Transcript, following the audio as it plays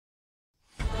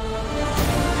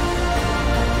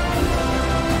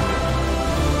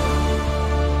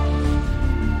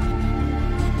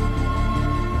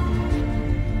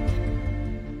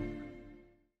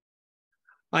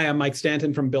Hi, I'm Mike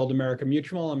Stanton from Build America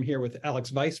Mutual. I'm here with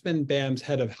Alex Vaisman, BAM's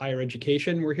head of higher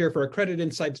education. We're here for a Credit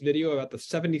Insights video about the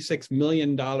 $76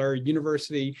 million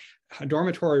university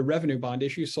dormitory revenue bond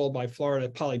issue sold by Florida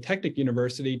Polytechnic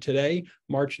University today,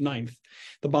 March 9th.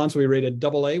 The bonds will be rated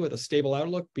AA with a stable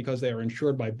outlook because they are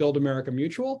insured by Build America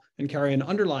Mutual and carry an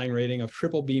underlying rating of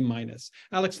BBB-.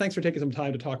 Alex, thanks for taking some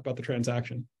time to talk about the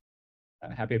transaction.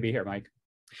 Happy to be here, Mike.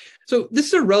 So this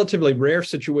is a relatively rare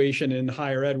situation in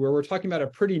higher ed where we're talking about a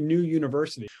pretty new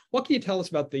university. What can you tell us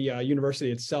about the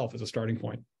university itself as a starting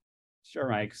point? Sure,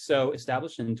 Mike. So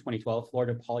established in 2012,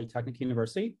 Florida Polytechnic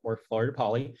University, or Florida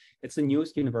Poly. It's the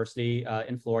newest university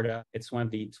in Florida. It's one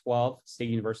of the 12 state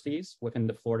universities within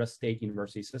the Florida State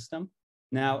University system.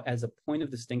 Now, as a point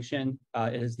of distinction,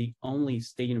 it is the only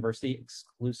state university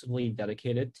exclusively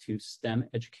dedicated to STEM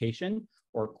education,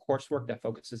 or coursework that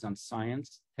focuses on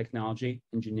science, technology,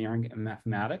 engineering, and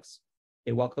mathematics.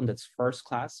 It welcomed its first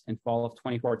class in fall of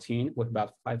 2014 with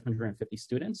about 550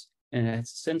 students, and it has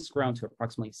since grown to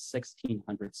approximately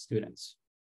 1,600 students.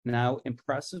 Now,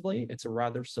 impressively, it's a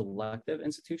rather selective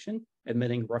institution,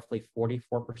 admitting roughly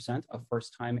 44% of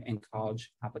first-time and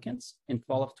college applicants in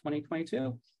fall of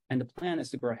 2022, and the plan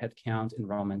is to grow headcount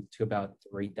enrollment to about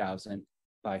 3,000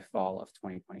 by fall of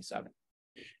 2027.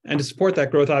 And to support that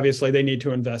growth, obviously, they need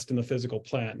to invest in the physical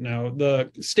plant. Now,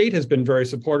 the state has been very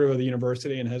supportive of the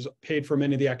university and has paid for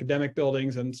many of the academic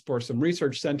buildings and for some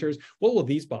research centers. What will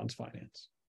these bonds finance?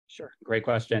 Sure, great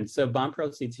question. So bond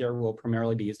proceeds here will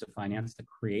primarily be used to finance the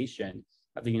creation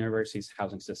of the university's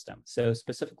housing system. So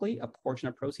specifically, a portion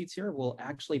of proceeds here will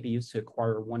actually be used to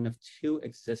acquire one of two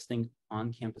existing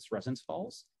on-campus residence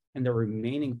halls, and the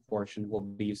remaining portion will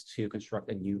be used to construct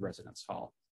a new residence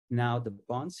hall. Now, the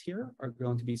bonds here are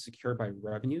going to be secured by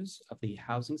revenues of the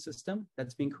housing system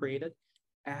that's being created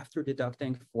after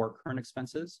deducting for current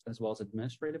expenses as well as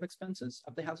administrative expenses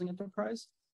of the housing enterprise,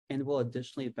 and will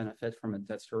additionally benefit from a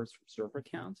debt service reserve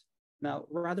account. Now,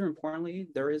 rather importantly,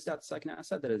 there is that second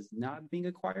asset that is not being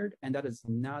acquired, and that is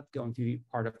not going to be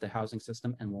part of the housing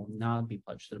system and will not be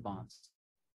pledged to the bonds.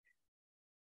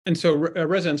 And so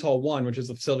Residence Hall 1, which is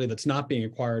the facility that's not being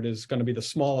acquired, is going to be the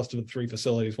smallest of the three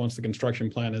facilities once the construction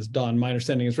plan is done. My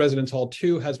understanding is Residence Hall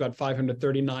 2 has about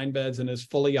 539 beds and is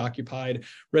fully occupied.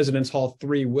 Residence Hall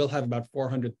 3 will have about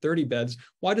 430 beds.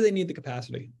 Why do they need the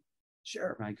capacity?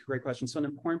 Sure, Mike, great question. So an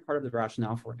important part of the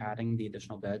rationale for adding the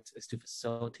additional beds is to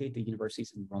facilitate the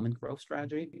university's enrollment growth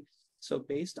strategy. So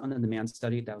based on the demand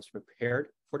study that was prepared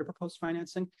for the proposed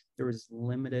financing, there is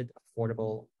limited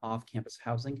affordable off-campus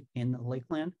housing in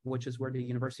Lakeland, which is where the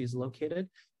university is located,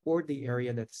 or the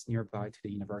area that's nearby to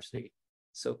the university.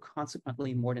 So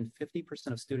consequently, more than 50%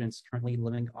 of students currently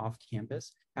living off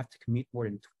campus have to commute more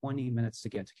than 20 minutes to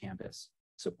get to campus.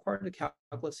 So part of the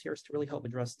calculus here is to really help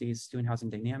address these student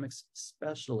housing dynamics,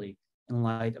 especially in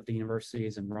light of the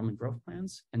university's enrollment growth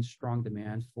plans and strong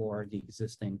demand for the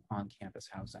existing on-campus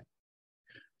housing.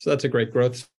 So that's a great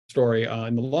growth story.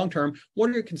 In the long term,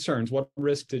 what are your concerns? What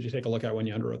risks did you take a look at when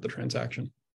you underwrote the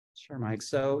transaction? Sure, Mike.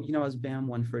 So, as BAM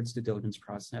went through its due diligence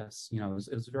process, it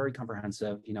was very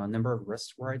comprehensive. A number of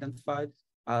risks were identified,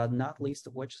 not least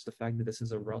of which is the fact that this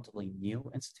is a relatively new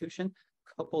institution,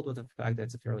 coupled with the fact that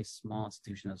it's a fairly small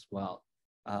institution as well.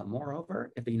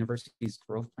 Moreover, if the university's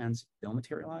growth plans don't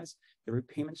materialize, the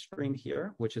repayment stream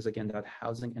here, which is again that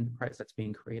housing enterprise that's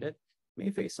being created, may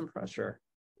face some pressure.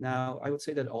 Now, I would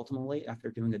say that ultimately, after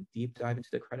doing a deep dive into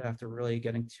the credit, after really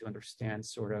getting to understand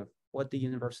sort of what the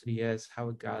university is, how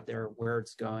it got there, where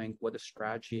it's going, what the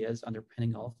strategy is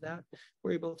underpinning all of that,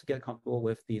 we're able to get comfortable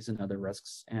with these and other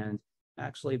risks. And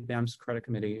actually, BAM's credit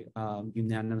committee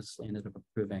unanimously ended up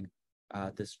approving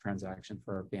this transaction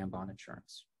for BAM bond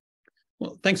insurance.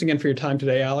 Well, thanks again for your time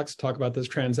today, Alex, to talk about this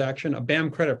transaction. A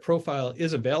BAM credit profile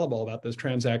is available about this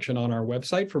transaction on our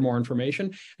website for more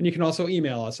information. And you can also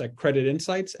email us at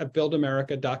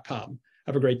creditinsights@buildamerica.com.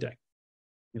 Have a great day.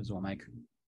 You as well, Mike.